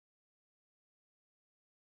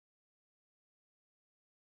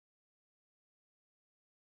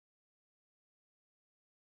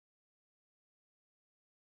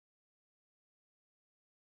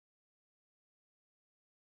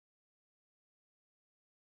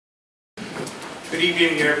Good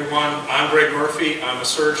evening, everyone. I'm Greg Murphy. I'm a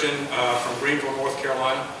surgeon from Greenville, North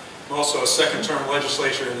Carolina. I'm also a second-term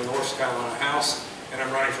legislator in the North Carolina House, and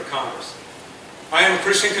I'm running for Congress. I am a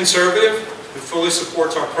Christian conservative who fully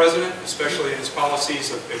supports our president, especially in his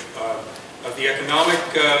policies of the economic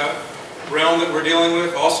realm that we're dealing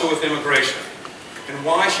with, also with immigration. And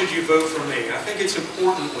why should you vote for me? I think it's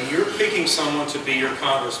important when you're picking someone to be your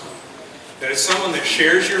congressman, that it's someone that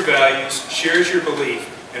shares your values, shares your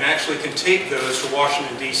belief, and actually can take those to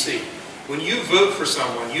Washington, D.C. When you vote for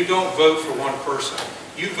someone, you don't vote for one person.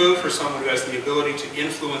 You vote for someone who has the ability to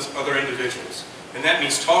influence other individuals. And that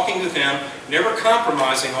means talking to them, never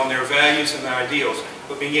compromising on their values and their ideals,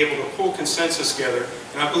 but being able to pull consensus together.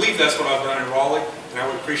 And I believe that's what I've done in Raleigh, and I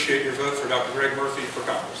would appreciate your vote for Dr. Greg Murphy for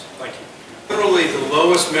Congress. Thank you. Literally the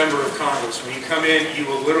lowest member of Congress. When you come in, you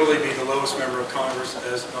will literally be the lowest member of Congress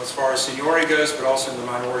as far as seniority goes, but also in the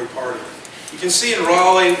minority party. You can see in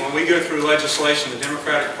Raleigh, when we go through legislation, the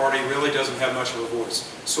Democratic Party really doesn't have much of a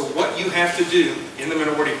voice. So what you have to do in the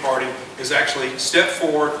minority party is actually step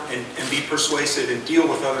forward and be persuasive and deal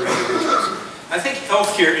with other individuals. I think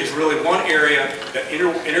healthcare is really one area that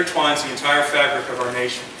intertwines the entire fabric of our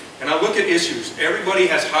nation. And I look at issues. Everybody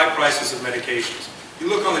has high prices of medications. You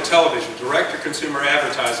look on the television, direct-to-consumer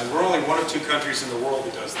advertising, we're only one of 2 countries in the world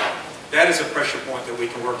that does that. That is a pressure point that we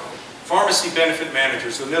can work on. Pharmacy benefit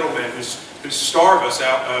managers, the middlemen who starve us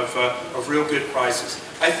out of real good prices.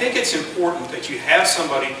 I think it's important that you have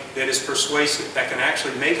somebody that is persuasive, that can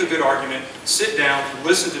actually make a good argument, sit down,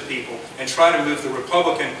 listen to people, and try to move the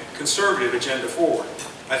Republican conservative agenda forward.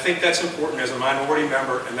 I think that's important as a minority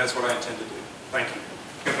member, and that's what I intend to do. Thank you.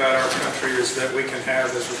 About our country is that we can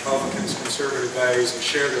have as Republicans conservative values and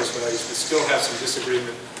share those values, but still have some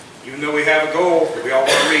disagreement. Even though we have a goal that we all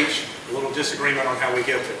want to reach, a little disagreement on how we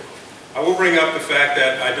get there. I will bring up the fact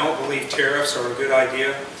that I don't believe tariffs are a good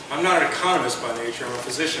idea. I'm not an economist by nature, I'm a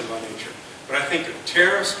physician by nature. But I think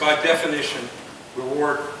tariffs, by definition,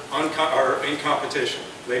 reward in competition.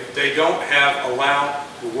 They don't allow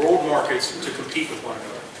the world markets to compete with one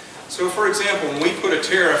another. So for example, when we put a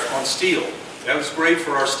tariff on steel, that was great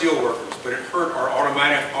for our steel workers, but it hurt our auto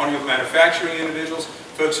manufacturing individuals,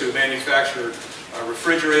 folks who manufacture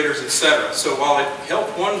refrigerators, etc. So while it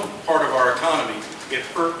helped one part of our economy, it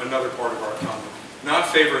hurt another part of our economy. Not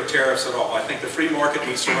in favor of tariffs at all. I think the free market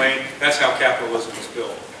needs to reign. That's how capitalism is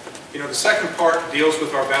built. You know, the second part deals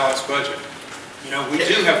with our balanced budget. You know, we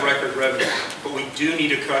do have record revenue, but we do need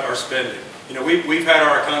to cut our spending. You know, we've had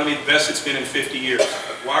our economy the best it's been in 50 years.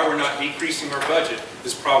 Why we're not decreasing our budget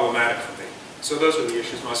is problematic for me. So those are the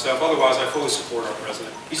issues myself. Otherwise, I fully support our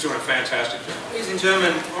president. He's doing a fantastic job. Ladies and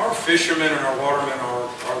gentlemen, our fishermen and our watermen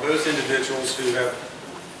are those individuals who have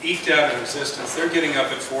eked out an existence. They're getting up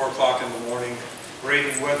at 4 o'clock in the morning,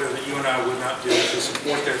 braving weather that you and I would not do to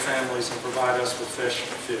support their families and provide us with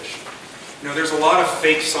fish. You know, there's a lot of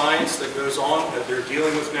fake science that goes on that they're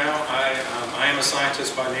dealing with now. I am a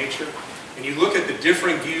scientist by nature, and you look at the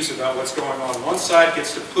differing views about what's going on. One side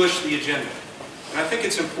gets to push the agenda, and I think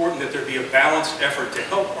it's important that there be a balanced effort to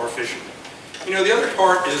help our fishermen. You know, the other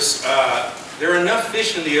part is there are enough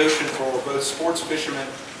fish in the ocean for both sports fishermen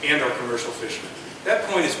and our commercial fishermen. That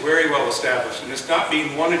point is very well established, and it's not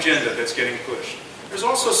being one agenda that's getting pushed. There's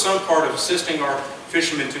also some part of assisting our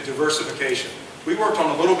fishermen to diversification. We worked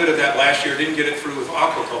on a little bit of that last year, didn't get it through with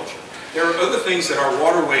aquaculture. There are other things that our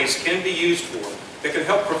waterways can be used for that can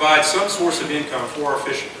help provide some source of income for our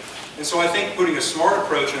fishermen. And so I think putting a smart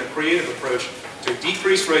approach and a creative approach to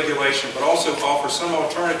decrease regulation, but also offer some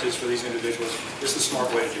alternatives for these individuals is the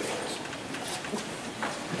smart way to do things.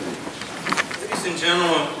 Ladies and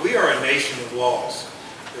gentlemen, we are a nation of laws.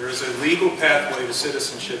 There is a legal pathway to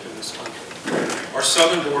citizenship in this country. Our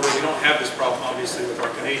southern border, we don't have this problem obviously with our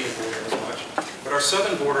Canadian border as much, but our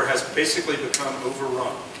southern border has basically become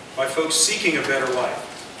overrun by folks seeking a better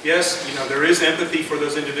life. Yes, you know, there is empathy for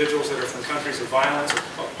those individuals that are from countries of violence,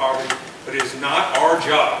 of poverty, but it is not our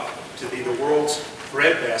job to be the world's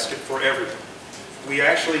breadbasket for everyone. We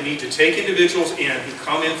actually need to take individuals in who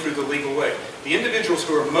come in through the legal way. The individuals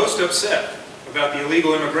who are most upset about the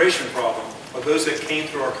illegal immigration problem are those that came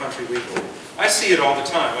through our country legally. I see it all the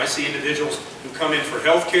time. I see individuals who come in for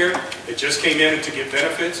health care, they just came in to get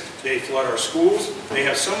benefits, they flood our schools, they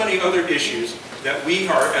have so many other issues that we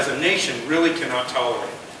are, as a nation, really cannot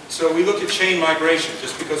tolerate. So we look at chain migration.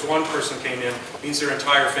 Just because one person came in means their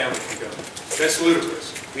entire family can go. That's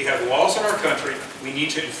ludicrous. We have laws in our country, we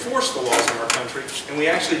need to enforce the laws in our country, and we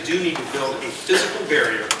actually do need to build a physical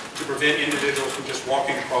barrier to prevent individuals from just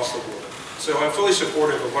walking across the border. So I'm fully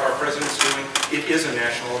supportive of what our president's doing. It is a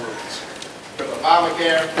national emergency.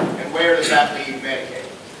 Obamacare, and where does that leave Medicaid?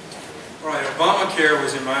 All right, Obamacare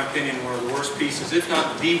was, in my opinion, one of the worst pieces, if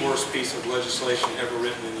not the worst piece of legislation ever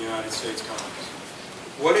written in the United States Congress.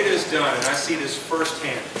 What it has done, and I see this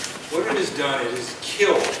firsthand, what it has done, it has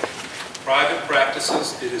killed private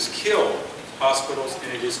practices, it has killed hospitals,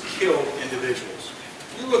 and it has killed individuals.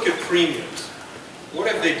 You look at premiums.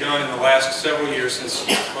 What have they done in the last several years since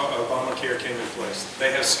Obamacare came into place?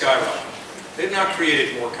 They have skyrocketed. They've not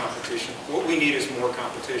created more competition. What we need is more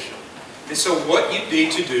competition. And so what you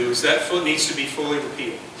need to do is that needs to be fully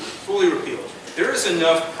repealed. Fully repealed. There is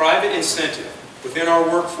enough private incentive within our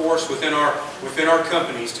workforce, within our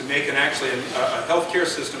companies, to make actually a healthcare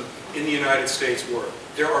system in the United States work.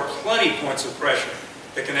 There are plenty points of pressure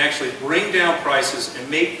that can actually bring down prices and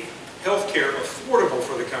make healthcare affordable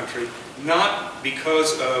for the country, not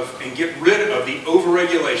because of, and get rid of the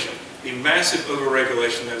overregulation, the massive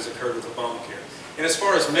overregulation that has occurred with Obamacare. And as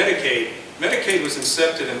far as Medicaid, Medicaid was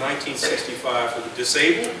incepted in 1965 for the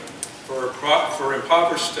disabled, for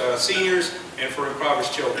impoverished seniors, and for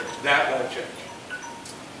impoverished children. That won't change.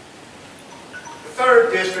 The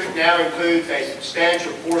 3rd District now includes a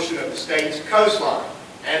substantial portion of the state's coastline,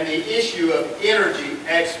 and the issue of energy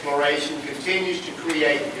exploration continues to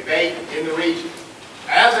create debate in the region.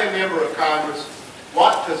 As a member of Congress,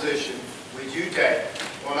 what position would you take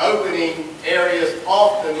on opening areas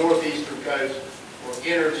off the northeastern coast for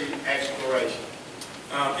energy exploration?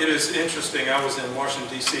 It is interesting. I was in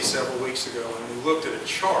Washington, D.C. several weeks ago, and we looked at a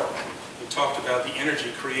chart that talked about the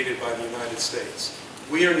energy created by the United States.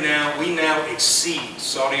 We now exceed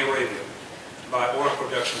Saudi Arabia by oil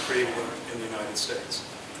production created in the United States.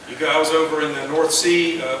 I was over in the North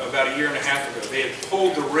Sea about a year and a half ago. They had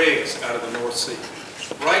pulled the rigs out of the North Sea.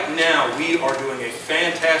 Right now, we are doing a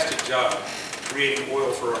fantastic job creating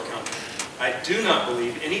oil for our country. I do not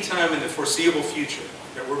believe any time in the foreseeable future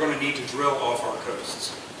that we're going to need to drill off our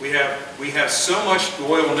coasts. We have so much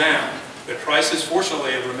oil now that prices,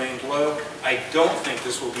 fortunately, have remained low. I don't think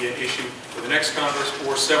this will be an issue for the next Congress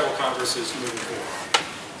or several Congresses moving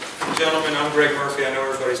forward. Gentlemen, I'm Greg Murphy. I know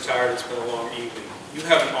everybody's tired. It's been a long evening. You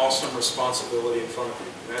have an awesome responsibility in front of you,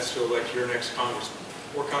 and that's to elect your next congressman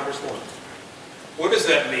or congresswoman. What does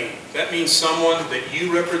that mean? That means someone that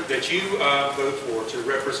you vote for to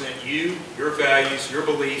represent you, your values, your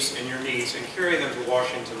beliefs, and your needs, and carry them to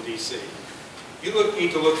Washington, D.C. You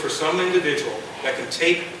need to look for some individual that can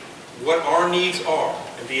take what our needs are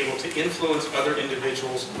and be able to influence other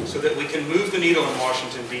individuals so that we can move the needle in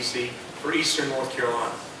Washington, D.C. for Eastern North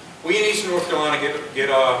Carolina. We in Eastern North Carolina get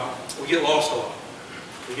lost a lot.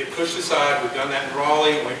 We get pushed aside. We've done that in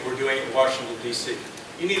Raleigh, and we're doing it in Washington, D.C.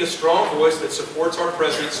 You need a strong voice that supports our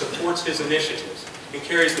president, supports his initiatives, and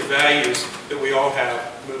carries the values that we all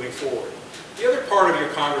have moving forward. The other part of your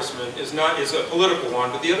congressman is a political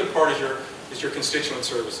one, but the other part is your constituent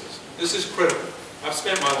services. This is critical. I've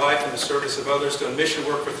spent my life in the service of others, done mission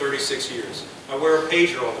work for 36 years. I wear a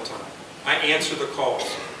pager all the time. I answer the calls.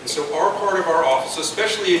 And so our part of our office,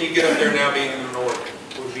 especially when you get up there now being in the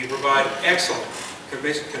north, would be provide excellent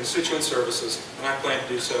constituent services, and I plan to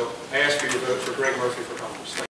do so. I ask for your vote for Greg Murphy for Congress.